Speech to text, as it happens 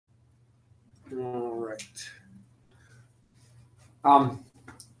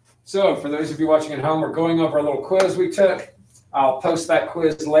So for those of you watching at home, we're going over a little quiz we took. I'll post that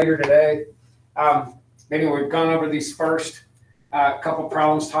quiz later today. Anyway, we've gone over these first couple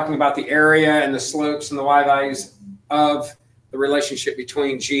problems talking about the area and the slopes and the y values of the relationship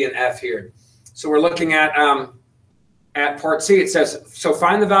between G and F here. So we're looking at part C. It says, so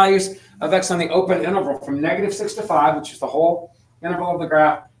find the values of x on the open interval from -6 to 5, which is the whole interval of the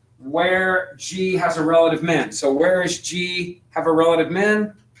graph, where G has a relative min. So where does G have a relative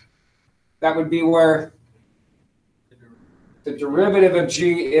min? That would be where the derivative of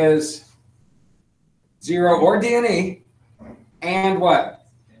G is 0 or d/e, and what?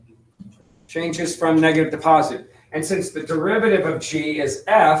 Changes from negative to positive. And since the derivative of G is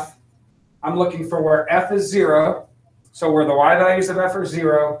f, I'm looking for where f is 0, so where the y values of f are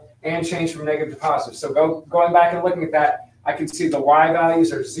 0, and change from negative to positive. So going back and looking at that, I can see the y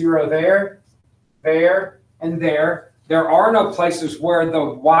values are 0 there, there, and there. There are no places where the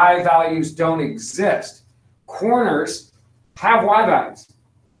y values don't exist. Corners have y values,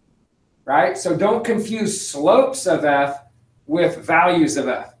 right? So don't confuse slopes of f with values of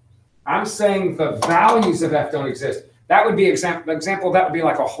f. I'm saying the values of f don't exist. That would be example. That would be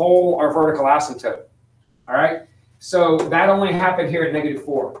like a whole or vertical asymptote. All right. So that only happened here at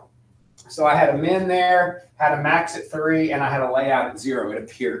 -4. So I had a min there, had a max at 3, and I had a layout at 0. It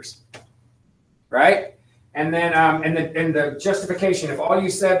appears, right? And then and the justification. If all you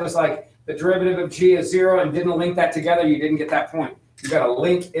said was like the derivative of G is 0 and didn't link that together, you didn't get that point. You got to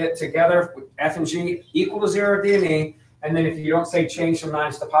link it together with f and G equal to 0 d/e. And then if you don't say change from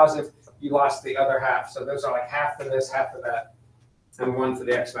minus to positive, you lost the other half. So those are like half for this, half for that, and 1 for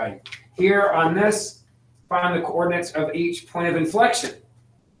the x value. Here on this, find the coordinates of each point of inflection.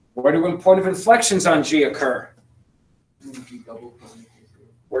 Where do point of inflections on G occur?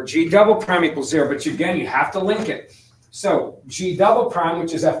 Where G double prime equals 0. But again, you have to link it. So G double prime,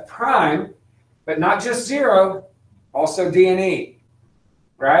 which is f prime, but not just 0, also d/e,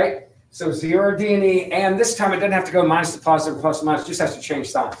 right? So 0 d/e, and this time it doesn't have to go minus to positive, plus to minus, just has to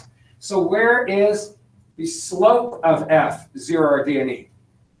change signs. So where is the slope of f, 0 or d/e?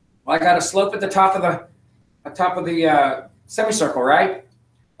 Well, I got a slope at the top of the semicircle, right?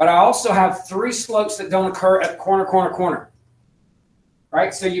 But I also have 3 slopes that don't occur at corner, corner, corner,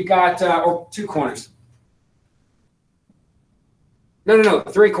 right? So you've got, or 2 corners. No,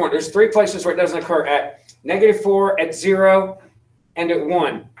 3 corners. There's 3 places where it doesn't occur at -4, at 0, and at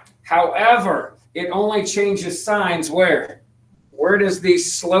 1. However, it only changes signs where? Where does the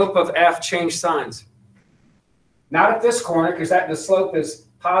slope of f change signs? Not at this corner, because the slope is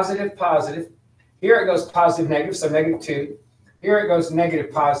positive, positive. Here it goes positive, negative, so -2. Here it goes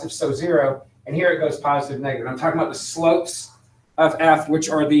negative, positive, so 0. And here it goes positive, negative. I'm talking about the slopes of f, which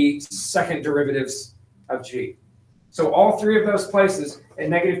are the second derivatives of G. So all 3 of those places at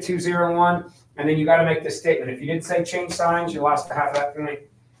 -2, 0, and 1. And then you got to make this statement. If you didn't say change signs, you lost half that point.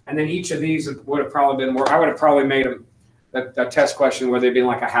 And then each of these would have probably been more. I would have probably made them a test question where they'd been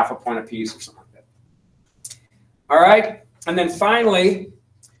like a half a point apiece or something like that. All right. And then finally,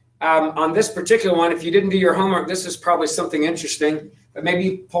 on this particular one, if you didn't do your homework, this is probably something interesting, but maybe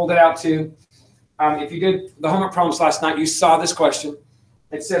you pulled it out too. If you did the homework problems last night, you saw this question.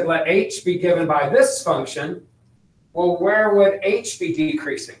 It said, let h be given by this function. Well, where would h be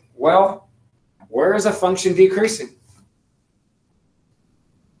decreasing? Well, where is a function decreasing?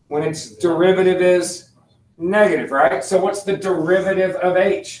 When its derivative is negative, right? So what's the derivative of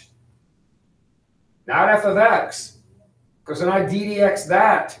h? Not f of x, because when I d dx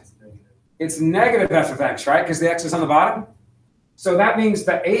that, it's negative f of x, right? Because the x is on the bottom. So that means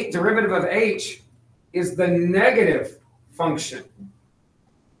the derivative of h is the negative function.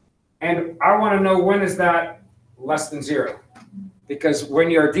 And I want to know, when is that less than 0? Because when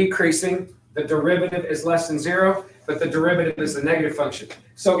you're decreasing, the derivative is less than 0, but the derivative is the negative function.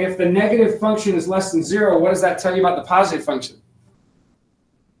 So if the negative function is less than 0, what does that tell you about the positive function?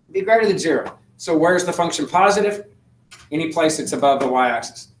 It'd be greater than 0. So where's the function positive? Any place it's above the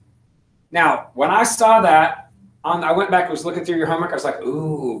y-axis. Now, when I saw that, I went back and was looking through your homework. I was like,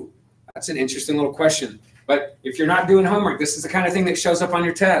 ooh, that's an interesting little question. But if you're not doing homework, this is the kind of thing that shows up on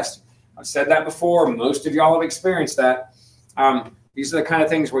your test. I've said that before. Most of y'all have experienced that. These are the kind of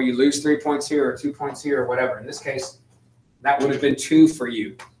things where you lose 3 points here or 2 points here or whatever. In this case, that would have been 2 for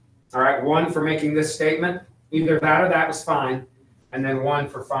you. All right, 1 for making this statement. Either that or that was fine. And then 1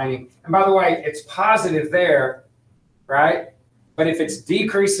 for finding. And by the way, it's positive there, right? But if it's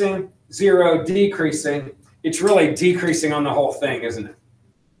decreasing, 0 decreasing, it's really decreasing on the whole thing, isn't it?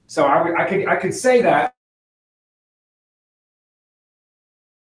 So I could say that.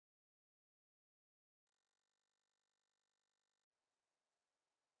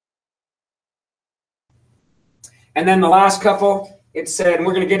 And then the last couple, it said, and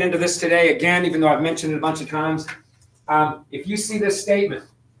we're going to get into this today again, even though I've mentioned it a bunch of times. If you see this statement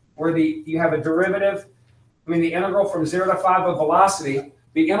where you have a derivative, the integral from 0 to 5 of velocity,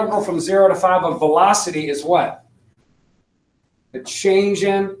 the integral from 0 to 5 of velocity is what? The change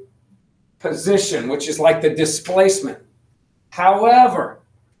in position, which is like the displacement. However,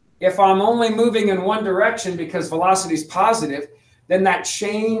 if I'm only moving in one direction because velocity is positive, then that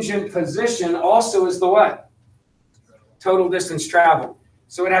change in position also is the what? Total distance traveled.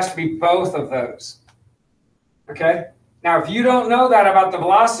 So it has to be both of those. Okay? Now, if you don't know that about the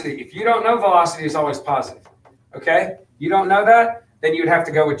velocity, if you don't know velocity is always positive, okay? You don't know that, then you'd have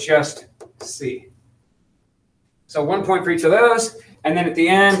to go with just C. So 1 point for each of those. And then at the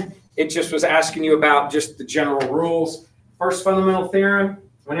end, it just was asking you about just the general rules. First fundamental theorem,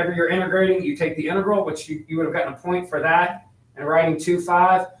 whenever you're integrating, you take the integral, which you would have gotten a point for that and writing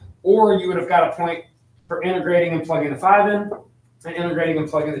 2,5, or you would have got a point for integrating and plugging the 5 in and integrating and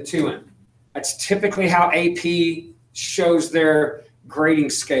plugging the 2 in. That's typically how AP shows their grading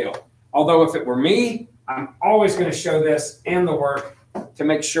scale. Although if it were me, I'm always going to show this and the work to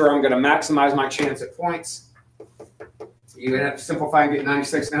make sure I'm going to maximize my chance at points. You would have to simplify and get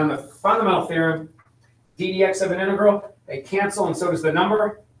 96. Now, in the fundamental theorem, ddx of an integral, they cancel, and so does the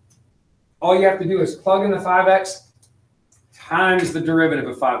number. All you have to do is plug in the 5x times the derivative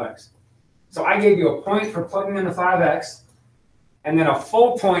of 5x. So I gave you a point for plugging in the 5x, and then a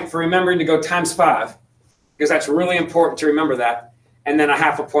full point for remembering to go times 5, because that's really important to remember that, and then a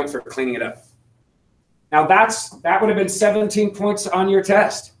half a point for cleaning it up. Now, that would have been 17 points on your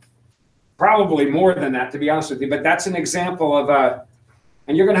test. Probably more than that, to be honest with you, but that's an example of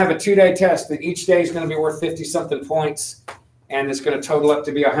and you're going to have a 2-day test that each day is going to be worth 50-something points, and it's going to total up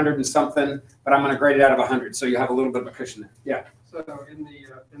to be 100 and something, but I'm going to grade it out of 100, so you have a little bit of a cushion there. Yeah. So in the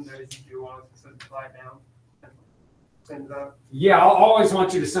you want us to simplify it down? Send it up? Yeah, I'll always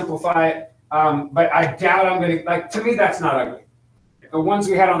want you to simplify it, but I doubt I'm going to, to me, that's not ugly. The ones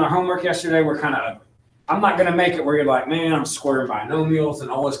we had on our homework yesterday were kind of ugly. I'm not going to make it where you're like, man, I'm squaring binomials and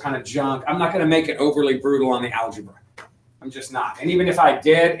all this kind of junk. I'm not going to make it overly brutal on the algebra. I'm just not. And even if I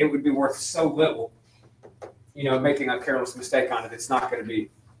did, it would be worth so little, making a careless mistake on it. It's not going to be,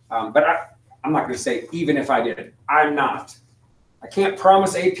 but I'm not going to say even if I did. I'm not. I can't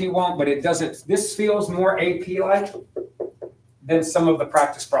promise AP won't, but it doesn't. This feels more AP-like than some of the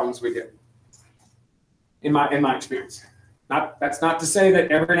practice problems we do, in my experience. That's not to say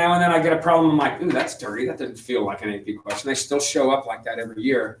that every now and then I get a problem, I'm like, ooh, that's dirty. That doesn't feel like an AP question. They still show up like that every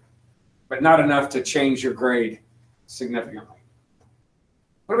year, but not enough to change your grade significantly.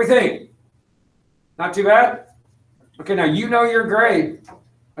 What do we think? Not too bad? Okay, now you know your grade.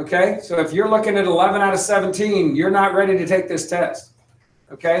 Okay, so if you're looking at 11 out of 17, you're not ready to take this test.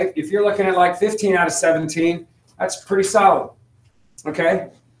 Okay, if you're looking at like 15 out of 17, that's pretty solid. Okay,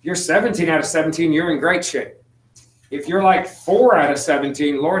 if you're 17 out of 17, you're in great shape. If you're like 4 out of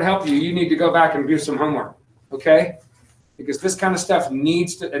 17, Lord help you, you need to go back and do some homework, okay? Because this kind of stuff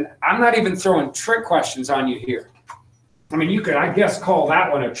needs to, and I'm not even throwing trick questions on you here. You could, I guess, call that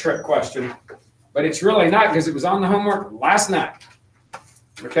one a trick question, but it's really not because it was on the homework last night,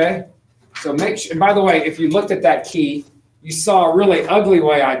 okay? So make sure, and by the way, if you looked at that key, you saw a really ugly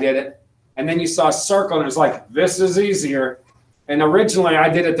way I did it, and then you saw a circle, and it was like, this is easier. And originally, I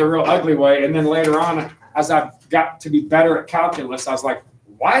did it the real ugly way, and then later on, as I got to be better at calculus, I was like,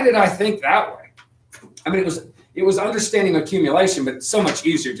 why did I think that way? It was understanding accumulation, but it's so much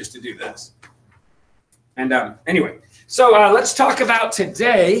easier just to do this. And anyway, so let's talk about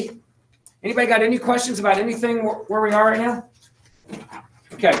today. Anybody got any questions about anything where we are right now?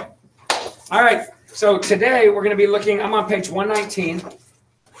 Okay. All right. So today we're going to be looking, I'm on page 119,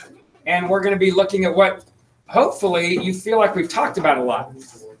 and we're going to be looking at what hopefully you feel like we've talked about a lot,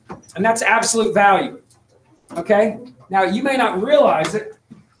 and that's absolute value. Okay, now you may not realize it,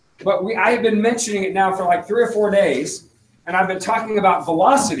 but I have been mentioning it now for like 3 or 4 days, and I've been talking about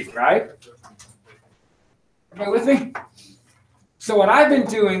velocity, right? Everybody with me? So what I've been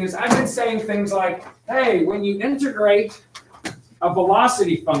doing is I've been saying things like, hey, when you integrate a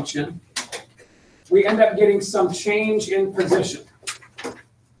velocity function, we end up getting some change in position,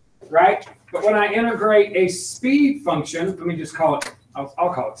 right? But when I integrate a speed function, let me just call it,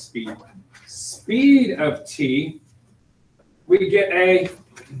 I'll call it speed. Speed of t, we get a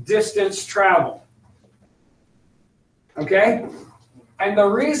distance traveled. Okay? And the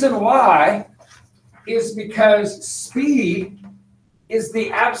reason why is because speed is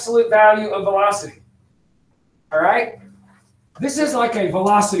the absolute value of velocity. All right? This is like a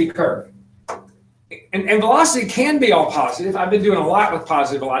velocity curve. And velocity can be all positive. I've been doing a lot with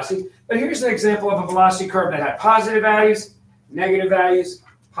positive velocity, But here's an example of a velocity curve that had positive values, negative values,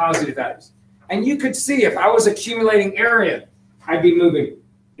 positive values. And you could see if I was accumulating area, I'd be moving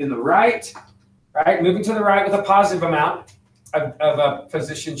in the right, moving to the right with a positive amount of a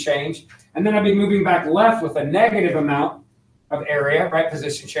position change. And then I'd be moving back left with a negative amount of area,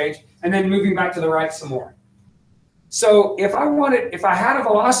 position change, and then moving back to the right some more. So if I had a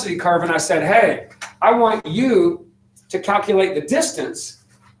velocity curve and I said, hey, I want you to calculate the distance,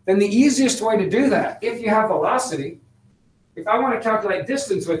 then the easiest way to do that, if you have velocity, if I want to calculate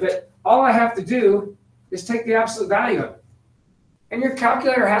distance with it, all I have to do is take the absolute value of it. And your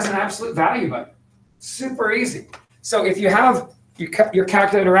calculator has an absolute value button. Super easy. So if you have your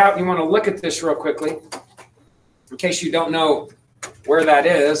calculator out and you want to look at this real quickly, in case you don't know where that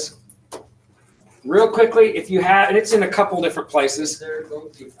is, real quickly, if you have, and it's in a couple different places. There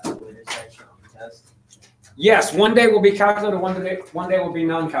going to be calculators section on the test? Yes, one day will be calculator, one day will be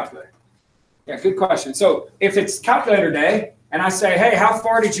non-calculator. Yeah, good question. So if it's calculator day, and I say, hey, how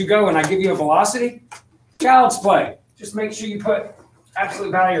far did you go? And I give you a velocity, child's play. Just make sure you put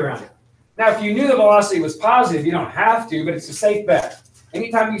absolute value around it. Now, if you knew the velocity was positive, you don't have to, but it's a safe bet.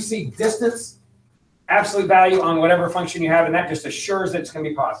 Anytime you see distance, absolute value on whatever function you have, and that just assures that it's going to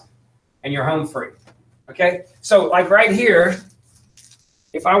be positive, and you're home free. Okay? So like right here,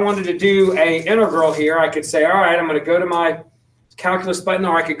 if I wanted to do an integral here, I could say, all right, I'm going to go to my calculus button,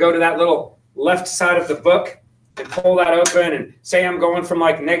 or I could go to that little left side of the book and pull that open and say I'm going from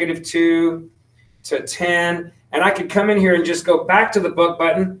like -2 to 10. And I could come in here and just go back to the book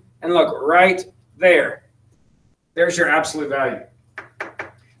button and look right there. There's your absolute value.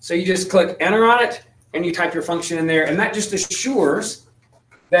 So you just click enter on it and you type your function in there. And that just assures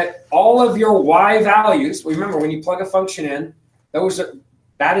that all of your y values, remember when you plug a function in,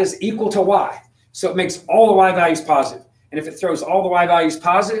 that is equal to y. So it makes all the y values positive. And if it throws all the y values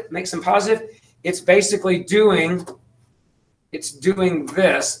positive, makes them positive, it's basically doing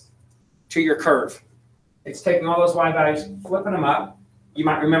this to your curve. It's taking all those y values, flipping them up. You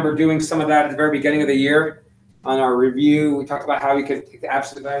might remember doing some of that at the very beginning of the year on our review. We talked about how you could take the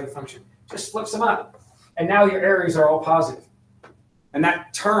absolute value of the function. Just flips them up. And now your areas are all positive. And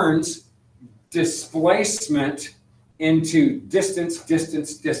that turns displacement into distance,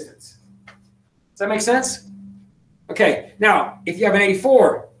 distance, distance. Does that make sense? Okay, now, if you have an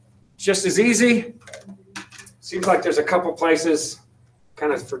 84, it's just as easy. Seems like there's a couple places,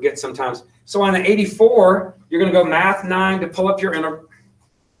 kind of forget sometimes. So on an 84, you're going to go math 9 to pull up your integral.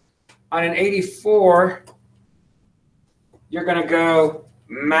 On an 84, you're going to go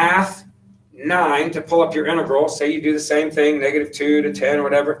math 9 to pull up your integral. Say you do the same thing, -2 to 10 or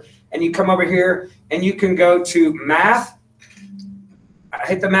whatever. And you come over here and you can go to math.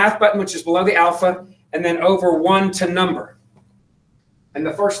 Hit the math button, which is below the alpha, and then over 1 to number. And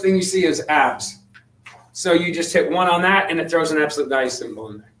the first thing you see is abs. So you just hit 1 on that and it throws an absolute value symbol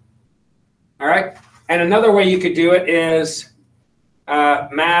in there. All right. And another way you could do it is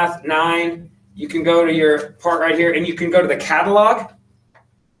math 9. You can go to your part right here and you can go to the catalog.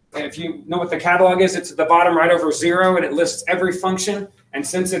 And if you know what the catalog is, it's at the bottom right over 0 and it lists every function. And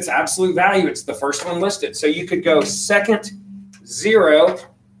since it's absolute value, it's the first one listed. So you could go second 0.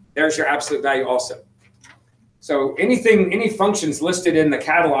 There's your absolute value also. So any functions listed in the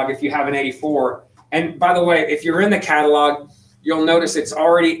catalog if you have an 84. And by the way, if you're in the catalog, you'll notice it's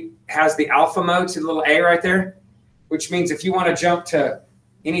already has the alpha mode, so the little A right there, which means if you want to jump to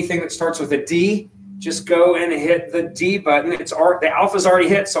anything that starts with a D, just go and hit the D button. The alpha's already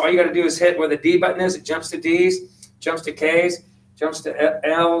hit, so all you got to do is hit where the D button is. It jumps to Ds, jumps to Ks, jumps to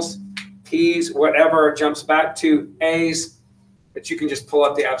Ls, Ps, whatever, jumps back to As, but you can just pull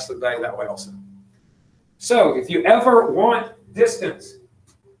up the absolute value that way also. So if you ever want distance,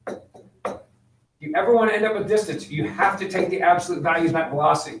 you ever want to end up with distance, you have to take the absolute value of that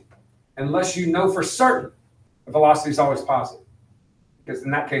velocity, unless you know for certain the velocity is always positive, because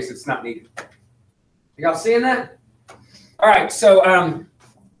in that case, it's not needed. You all seeing that? All right, so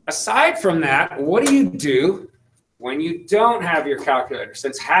aside from that, what do you do when you don't have your calculator,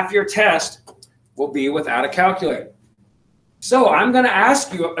 since half your test will be without a calculator? So I'm going to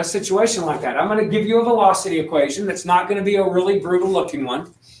ask you a situation like that. I'm going to give you a velocity equation that's not going to be a really brutal looking one.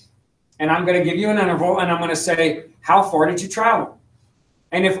 And I'm going to give you an interval, and I'm going to say, how far did you travel?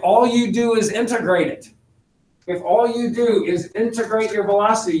 And if all you do is integrate it, if all you do is integrate your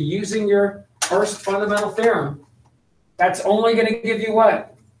velocity using your first fundamental theorem, that's only going to give you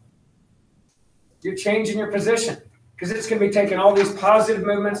what? You're changing your position, because it's going to be taking all these positive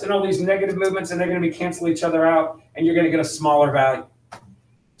movements and all these negative movements, and they're going to be cancel each other out, and you're going to get a smaller value.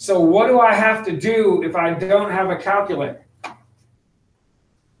 So what do I have to do if I don't have a calculator?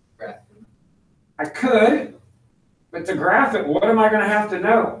 Graph I could, but to graph it, what am I going to have to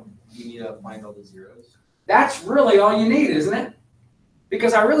know? You need to find all the zeros. That's really all you need, isn't it?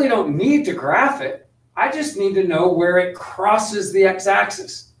 Because I really don't need to graph it. I just need to know where it crosses the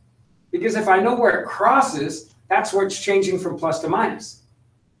x-axis. Because if I know where it crosses, that's where it's changing from plus to minus.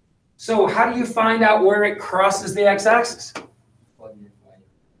 So how do you find out where it crosses the x-axis?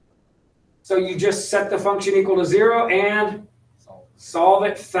 So you just set the function equal to 0 and solve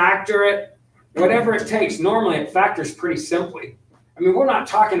it, factor it, whatever it takes. Normally it factors pretty simply. I mean, we're not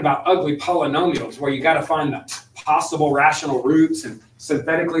talking about ugly polynomials where you got to find the possible rational roots and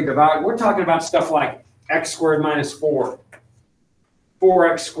synthetically divide. We're talking about stuff like x squared minus 4,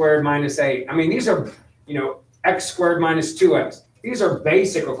 4x squared minus 8. I mean, these are, x squared minus 2x. These are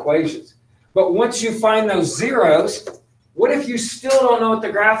basic equations. But once you find those zeros, what if you still don't know what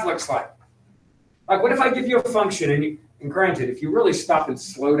the graph looks like? Like, what if I give you a function and granted, if you really stop and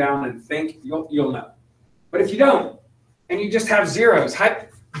slow down and think, you'll know. But if you don't, and you just have zeros,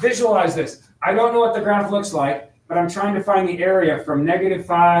 visualize this. I don't know what the graph looks like, but I'm trying to find the area from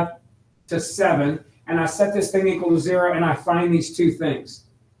 -5 to 7, and I set this thing equal to 0, and I find these two things.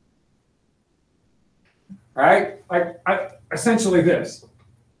 Right? Essentially this.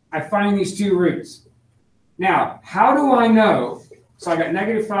 I find these two roots. Now, how do I know? So I got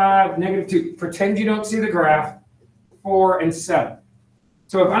 -5, -2. Pretend you don't see the graph, 4 and 7.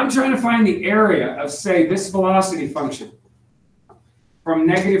 So if I'm trying to find the area of, say, this velocity function from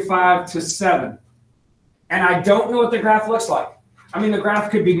 -5 to 7, and I don't know what the graph looks like. I mean, the graph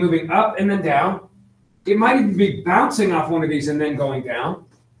could be moving up and then down. It might even be bouncing off one of these and then going down.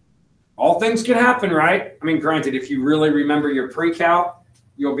 All things can happen, right? I mean, granted, if you really remember your pre-calc,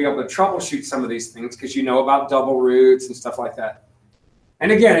 you'll be able to troubleshoot some of these things because you know about double roots and stuff like that.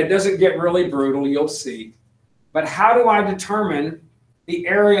 And again, it doesn't get really brutal, you'll see. But how do I determine the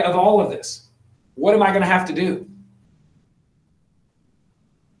area of all of this? What am I going to have to do?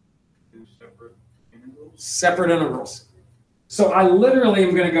 Separate intervals. So I literally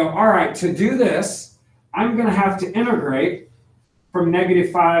am going to go, all right, to do this, I'm going to have to integrate from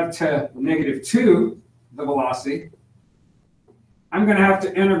 -5 to -2, the velocity. I'm going to have to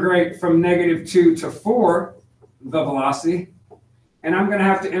integrate from -2 to 4, the velocity. And I'm going to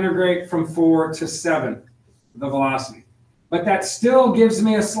have to integrate from 4 to 7, the velocity. But that still gives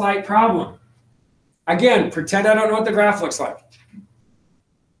me a slight problem. Again, pretend I don't know what the graph looks like.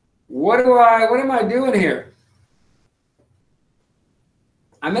 What am I doing here?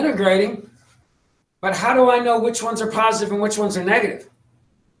 I'm integrating, but how do I know which ones are positive and which ones are negative?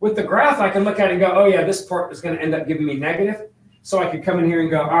 With the graph, I can look at it and go, oh yeah, this part is going to end up giving me negative. So I could come in here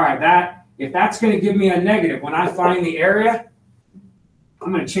and go, all right, if that's going to give me a negative, when I find the area,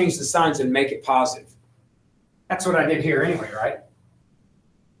 I'm going to change the signs and make it positive. That's what I did here anyway, right?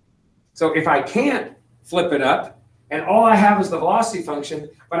 So if I can't flip it up, and all I have is the velocity function,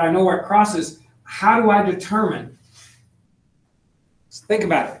 but I know where it crosses, how do I determine? Think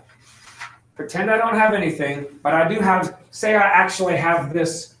about it. Pretend I don't have anything, but I do have, say I actually have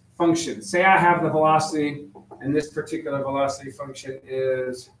this function. Say I have the velocity, and this particular velocity function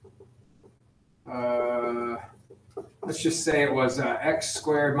is, let's just say it was x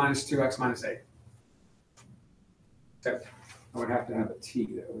squared minus 2x minus 8. Okay. I would have to have a t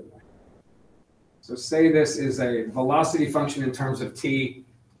there, wouldn't I? So say this is a velocity function in terms of t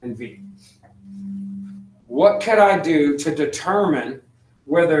and v. What could I do to determine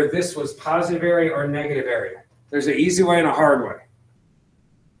whether this was positive area or negative area? There's an easy way and a hard way.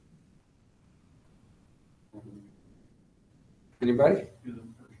 Anybody?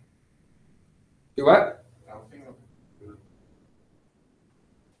 Do what?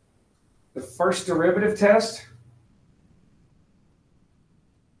 The first derivative test?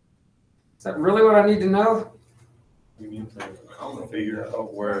 Is that really what I need to know? You need to figure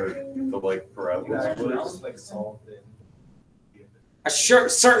out where the parameters was. I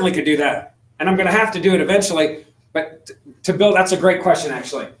certainly could do that. And I'm going to have to do it eventually. But to build, that's a great question,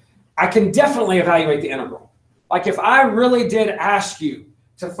 actually. I can definitely evaluate the integral. Like if I really did ask you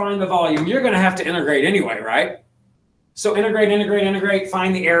to find the volume, you're going to have to integrate anyway, right? So integrate,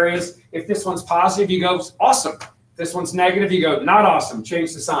 find the areas. If this one's positive, you go, awesome. If this one's negative, you go, not awesome,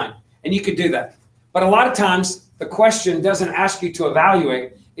 change the sign. And you could do that. But a lot of times, the question doesn't ask you to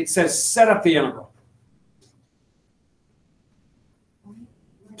evaluate. It says set up the integral.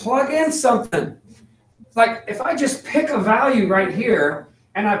 Plug in something. Like if I just pick a value right here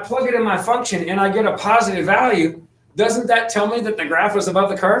and I plug it in my function and I get a positive value, doesn't that tell me that the graph was above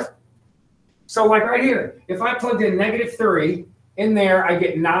the curve? So like right here, if I plugged in -3 in there, I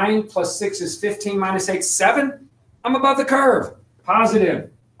get 9 plus 6 is 15 minus 8, 7. I'm above the curve. Positive.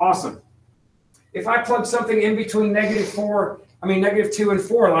 Awesome. If I plug something in between negative 2 and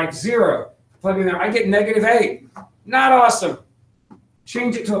 4, like 0, plug in there, I get negative 8. Not awesome.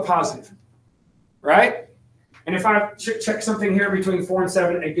 Change it to a positive, right? And if I check something here between 4 and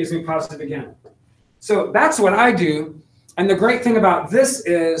 7, it gives me positive again. So that's what I do. And the great thing about this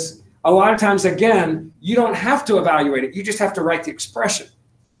is a lot of times, again, you don't have to evaluate it. You just have to write the expression.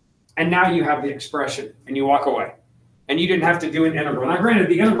 And now you have the expression and you walk away. And you didn't have to do an integral. Now, granted,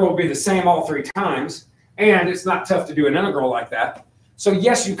 the integral will be the same all 3 times. And it's not tough to do an integral like that. So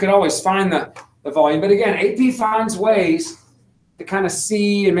yes, you could always find the volume. But again, AP finds ways to kind of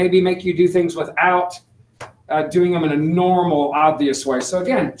see and maybe make you do things without doing them in a normal, obvious way. So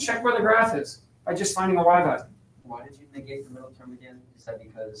again, check where the graph is by just finding a y value. Why did you negate the middle term again? Is that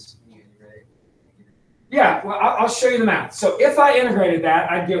because you integrate? Yeah, well, I'll show you the math. So if I integrated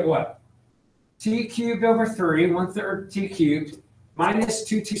that, I'd get what? T cubed over 3, 1/3 t cubed, minus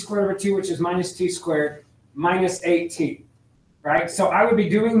 2t squared over 2, which is minus t squared, minus 8t, right? So I would be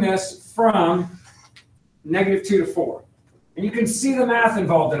doing this from negative 2 to 4. And you can see the math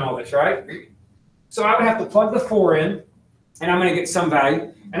involved in all this, right? So I would have to plug the 4 in, and I'm going to get some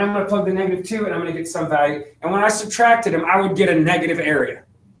value. And I'm going to plug the negative 2, and I'm going to get some value. And when I subtracted them, I would get a negative area.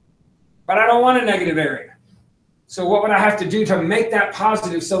 But I don't want a negative area. So what would I have to do to make that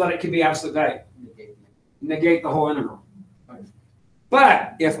positive so that it can be absolute value? Negate the whole integral.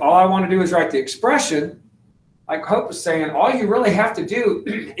 But if all I want to do is write the expression, like Hope was saying, all you really have to do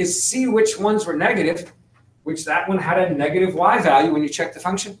is see which ones were negative, which that one had a negative y value when you check the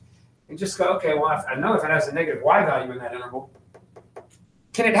function, and just go, okay, well, I know if it has a negative y value in that interval.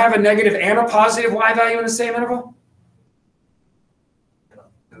 Can it have a negative and a positive y value in the same interval?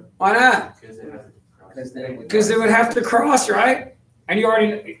 Why not? Because they would have to cross, right? And you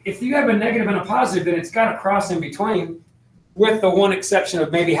already, if you have a negative and a positive, then it's got to cross in between, with the one exception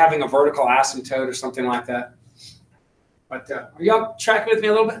of maybe having a vertical asymptote or something like that. But are y'all tracking with me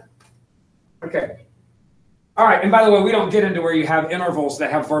a little bit? Okay. All right. And by the way, we don't get into where you have intervals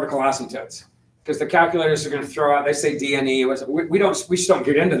that have vertical asymptotes, because the calculators are going to throw out, they say DNE. We just don't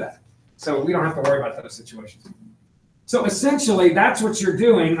get into that. So we don't have to worry about those situations. So essentially, that's what you're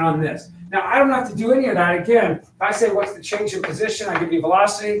doing on this. Now, I don't have to do any of that. Again, if I say, what's the change in position? I give you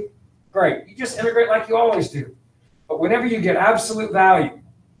velocity. Great. You just integrate like you always do. But whenever you get absolute value,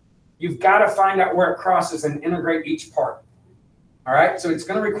 you've got to find out where it crosses and integrate each part. All right? So it's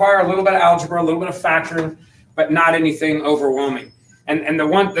going to require a little bit of algebra, a little bit of factoring, but not anything overwhelming. And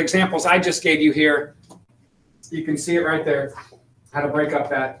the examples I just gave you here, you can see it right there, how to break up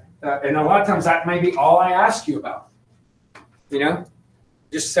that. And a lot of times that may be all I ask you about. You know,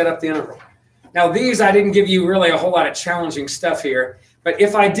 just set up the integral. Now these, I didn't give you really a whole lot of challenging stuff here, but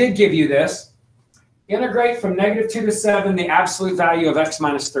if I did give you this, integrate from negative 2 to 7 the absolute value of x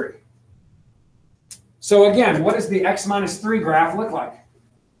minus 3. So again, what does the x minus 3 graph look like?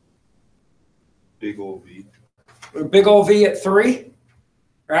 Big old V. Big old V at 3,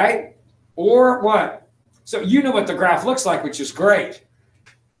 right? Or what? So you know what the graph looks like, which is great.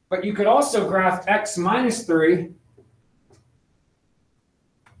 But you could also graph x minus 3.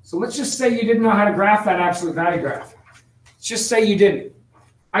 So let's just say you didn't know how to graph that absolute value graph. Let's just say you didn't.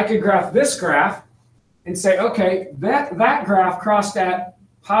 I could graph this graph and say, okay, that graph crossed at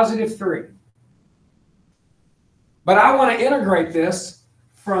positive 3. But I want to integrate this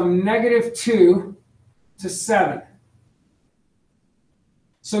from negative 2 to 7.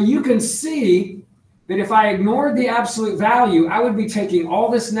 So you can see that if I ignored the absolute value, I would be taking all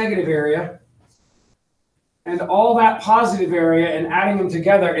this negative area and all that positive area and adding them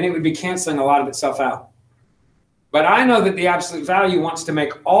together, and it would be canceling a lot of itself out. But I know that the absolute value wants to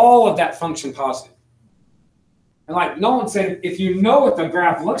make all of that function positive. And like Nolan said, if you know what the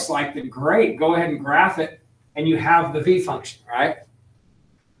graph looks like, then great, go ahead and graph it, and you have the v function, right?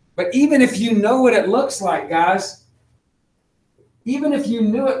 But even if you know what it looks like, guys, even if you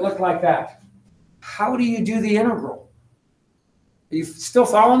knew it looked like that, how do you do the integral? Are you still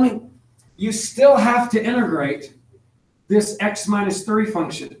following me? You still have to integrate this x minus 3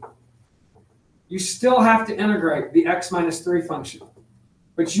 function. You still have to integrate the x minus 3 function.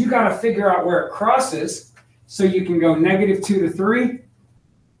 But you got to figure out where it crosses so you can go negative 2 to 3,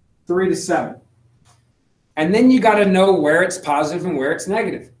 3 to 7. And then you got to know where it's positive and where it's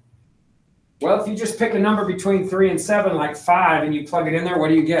negative. Well, if you just pick a number between 3 and 7, like 5, and you plug it in there, what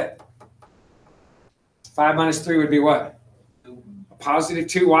do you get? 5 minus 3 would be what? Positive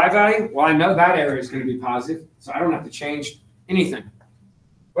 2y value? Well, I know that area is going to be positive, so I don't have to change anything.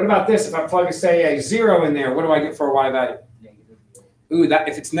 What about this? If I plug, say, a 0 in there, what do I get for a y value? Negative. Ooh, that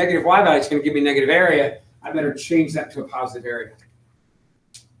if it's negative y value, it's going to give me negative area. I better change that to a positive area.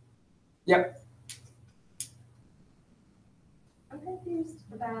 Yep.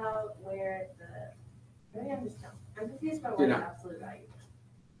 confused about where maybe I'm confused about where the absolute value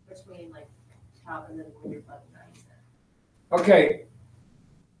is between like top and then when you're plugging 9. Okay.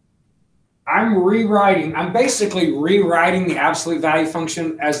 I'm basically rewriting the absolute value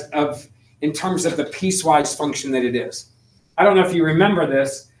function in terms of the piecewise function that it is. I don't know if you remember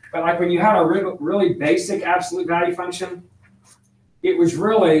this, but like when you had a really basic absolute value function, it was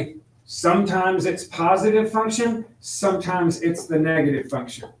really sometimes it's positive function, sometimes it's the negative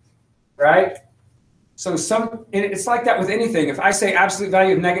function, right? So it's like that with anything. If I say absolute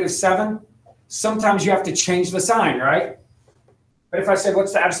value of -7, sometimes you have to change the sign, right? But if I say,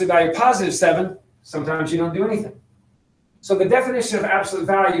 what's the absolute value of +7, sometimes you don't do anything. So the definition of absolute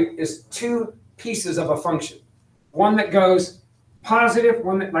value is two pieces of a function. One that goes positive,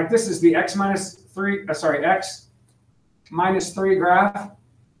 one that, like this is the x minus 3 graph.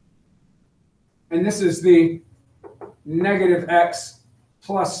 And this is the negative x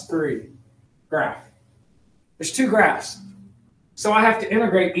plus 3 graph. There's two graphs. So I have to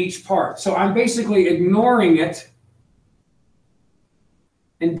integrate each part. So I'm basically ignoring it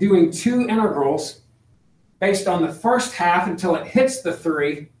and doing two integrals based on the first half until it hits the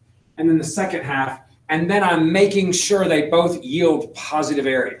 3, and then the second half, and then I'm making sure they both yield positive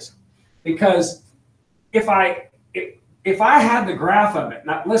areas. Because if I had the graph of it,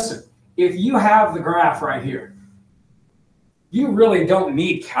 now listen, if you have the graph right here, you really don't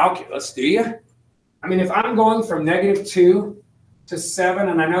need calculus, do you? I mean, if I'm going from -2 to 7,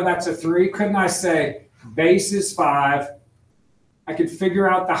 and I know that's a 3, couldn't I say base is 5? I could figure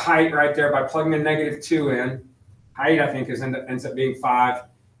out the height right there by plugging a -2 in. Height, I think, ends up being 5.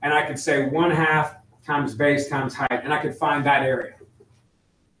 And I could say 1/2 times base times height, and I could find that area.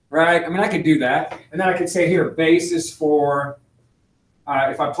 Right? I mean, I could do that. And then I could say here, base is 4.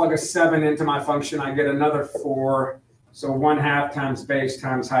 If I plug a 7 into my function, I get another 4. So 1/2 times base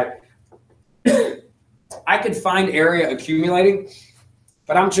times height. I could find area accumulating,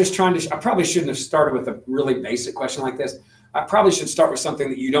 but I'm just trying to, I probably shouldn't have started with a really basic question like this. I probably should start with something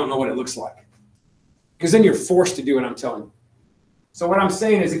that you don't know what it looks like, because then you're forced to do what I'm telling you. So what I'm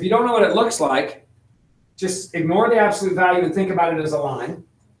saying is, if you don't know what it looks like, just ignore the absolute value and think about it as a line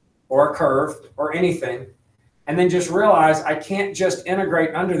or a curve or anything. And then just realize I can't just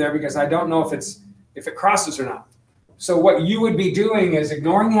integrate under there because I don't know if it crosses or not. So what you would be doing is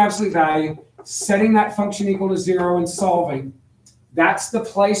ignoring the absolute value, setting that function equal to 0 and solving. That's the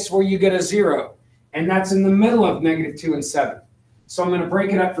place where you get a 0. And that's in the middle of -2 and 7. So I'm going to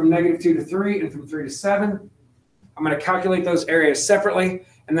break it up from -2 to 3 and from 3 to 7. I'm going to calculate those areas separately,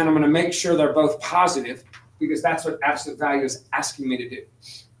 and then I'm going to make sure they're both positive, because that's what absolute value is asking me to do.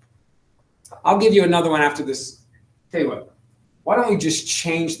 I'll give you another one after this. Tell you what, why don't we just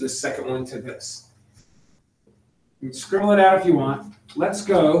change the second one to this? You can scribble it out if you want. Let's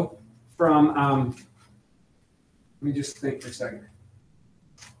go from, let me just think for a second.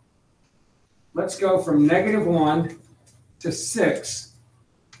 Let's go from -1 to 6,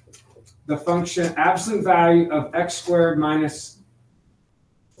 the function absolute value of x squared minus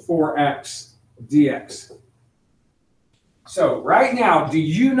 4x dx. So right now, do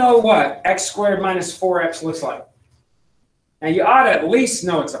you know what x squared minus 4x looks like? Now you ought to at least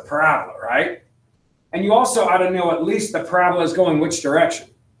know it's a parabola, right? And you also ought to know at least the parabola is going which direction?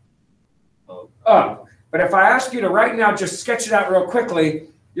 Up. But if I ask you to right now just sketch it out real quickly,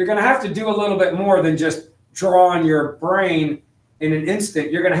 you're going to have to do a little bit more than just draw on your brain in an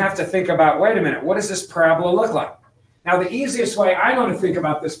instant. You're going to have to think about, wait a minute, what does this parabola look like? Now, the easiest way I know to think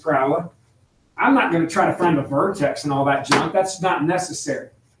about this parabola, I'm not going to try to find a vertex and all that junk. That's not necessary.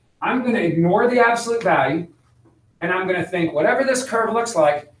 I'm going to ignore the absolute value, and I'm going to think, whatever this curve looks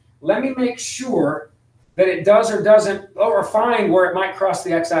like, let me make sure that it does or doesn't, or find where it might cross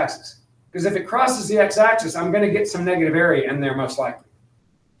the x-axis. Because if it crosses the x-axis, I'm going to get some negative area in there most likely.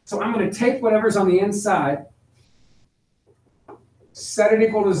 So I'm going to take whatever's on the inside, set it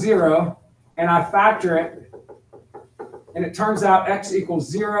equal to 0, and I factor it, and it turns out x equals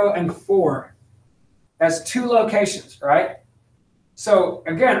 0 and 4. That's two locations, right? So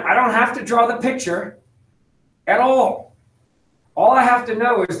again, I don't have to draw the picture at all. All I have to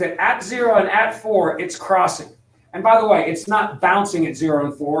know is that at 0 and at 4, it's crossing. And by the way, it's not bouncing at 0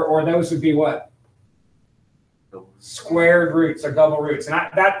 and 4, or those would be what? Squared roots or double roots. And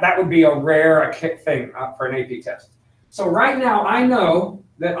that would be a rare thing for an AP test. So right now, I know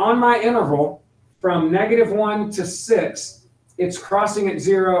that on my interval from -1 to 6, it's crossing at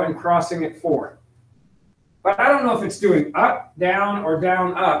 0 and crossing at 4. But I don't know if it's doing up, down, or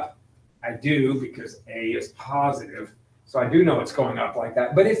down, up. I do, because A is positive. So I do know it's going up like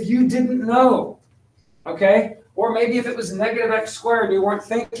that. But if you didn't know, okay? Or maybe if it was negative x squared and you weren't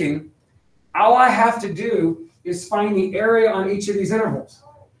thinking, all I have to do is find the area on each of these intervals.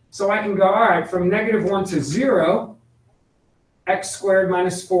 So I can go, all right, from -1 to 0, x squared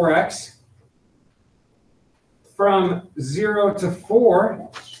minus 4x. From 0 to 4,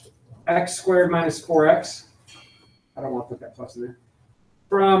 x squared minus 4x. I don't want to put that plus in there.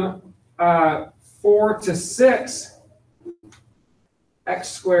 From 4 to 6, x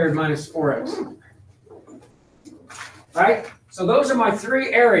squared minus 4x. Right? So those are my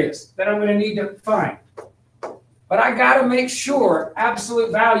three areas that I'm going to need to find. But I got to make sure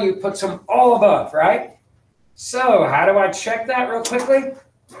absolute value puts them all above, right? So how do I check that real quickly?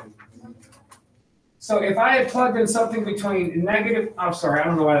 So if I had plugged in something between negative, I'm sorry, I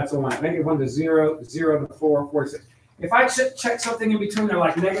don't know why that's a 1. -1 to 0, 0 to 4, 4 to 6. If I check something in between there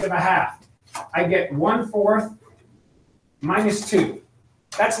like -1/2, I get 1/4 minus 2.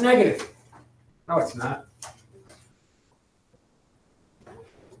 That's negative. No, it's not.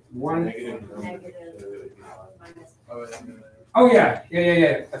 Negative Oh, yeah.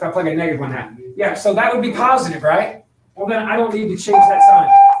 If I plug a -1/2. Yeah, so that would be positive, right? Well, then I don't need to change that sign.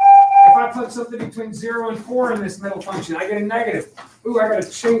 If I put something between 0 and 4 in this middle function, I get a negative. Ooh, I got to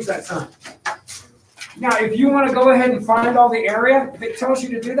change that sign. Now, if you want to go ahead and find all the area, if it tells you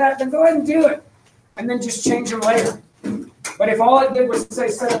to do that, then go ahead and do it. And then just change them later. But if all it did was say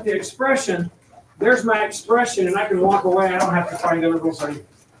set up the expression, there's my expression, and I can walk away. I don't have to find intervals.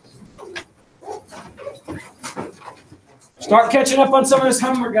 Start catching up on some of this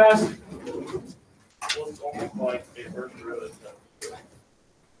homework, guys.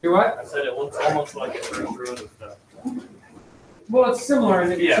 Do what? I said it looks almost like a first row of stuff. Well, it's similar.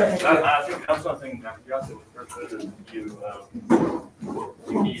 Yeah, I think that's something that you have to with first row is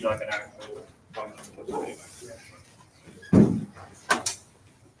you need like an actual function.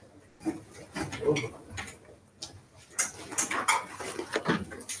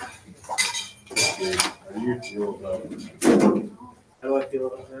 How do you feel about it? How do I feel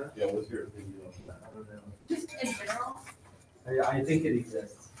about that? Yeah, what's your opinion on that? I don't know. Just in general, I think it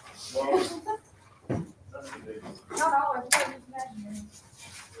exists. Well, that's the big one. not all are just imaginary.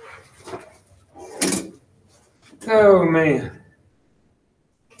 Oh, man.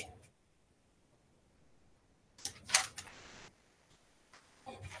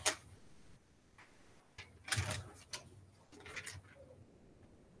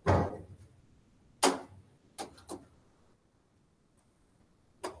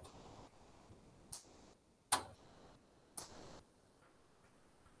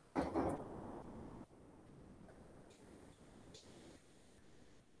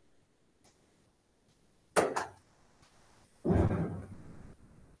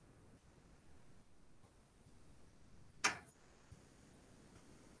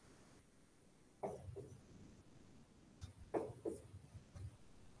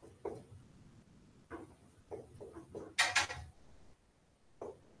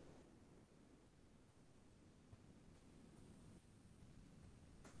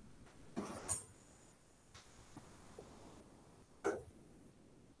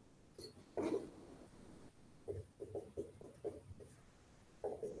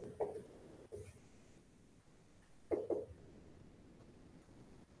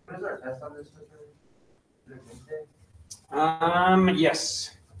 What is our test on this? Is it Wednesday?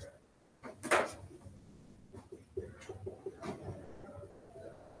 Yes.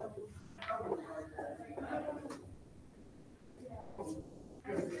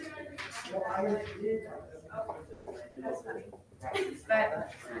 That's funny. But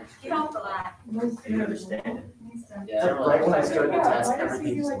you don't laugh. You understand? Yeah. Right when I started the test,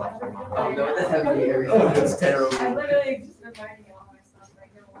 everything's like, oh, no, the heavy area. It's terrible. I literally just been writing it all myself,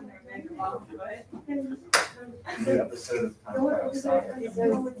 like no wonder I make a lot, but. New episode of Time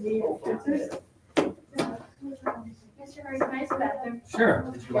Mr. Murray's nice bathroom. Sure.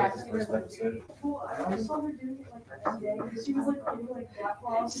 Did you like the first episode? Well, I just saw her doing it like every day, because she was like getting like black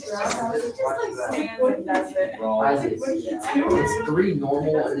walls to drown. I was just like stands and does it. Isaac, What are you doing? it's 3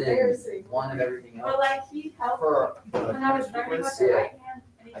 normal and then Embarrassing. 1 of everything But else. like he helped For when I was learning with the right hand,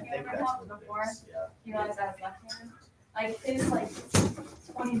 and he I came think over that's help what it before is, yeah. he realized I was left handed. Like it was like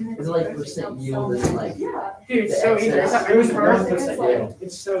 20 minutes. Is it like later, she percent felt yield so and like? Yeah. Dude, it's so easy. It was first. Yeah.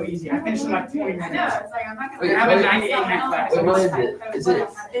 It's so easy. I finished in like 20 I know, minutes. it's like I'm not gonna. Wait, I have a wait. 98 in that class. Wait, what is it? Is it-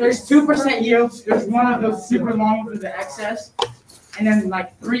 There's 2% yields. There's one of those super long ones with the excess, and then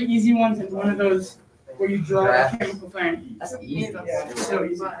like 3 easy ones, and one of those where you draw a chemical thing. That's easy. Yeah, it's so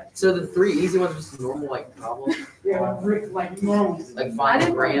easy. So the 3 easy ones are just normal like problems, Yeah, like normal. like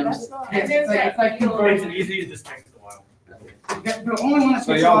finding grams. It's like conversion. It's easy, it just takes a while. The only one that's.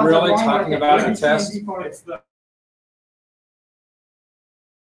 So y'all really talking about a test? It's the.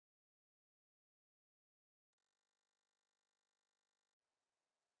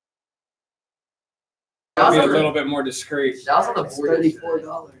 Be a little bit more discreet. That was on the board.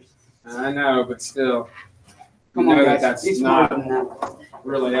 $34. I know, but still, Come you on, know guys. that's It's not more than that.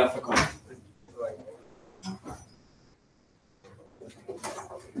 really ethical.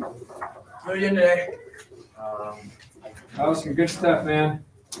 How are you doing today? That was some good stuff, man.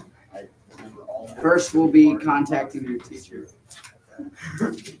 First, we'll be contacting your teacher.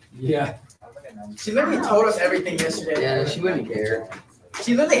 Yeah. She literally told us everything yesterday. Yeah, she wouldn't care.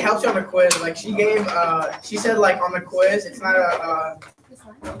 She literally helped you on the quiz. Like she gave, she said like on the quiz, it's not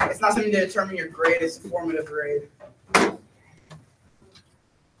it's not something to determine your grade. It's a formative grade. What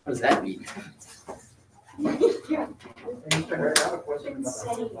does that mean?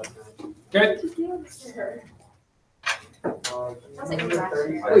 Good.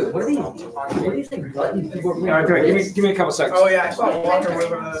 Wait, what are these like buttons? All right, great. Give me a couple seconds. Oh yeah, I saw Walker with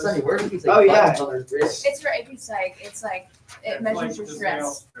those. Sonny, where are these Oh, like yeah. buttons on her wrist? It's for AP Psych. It's like, it measures your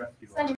stress.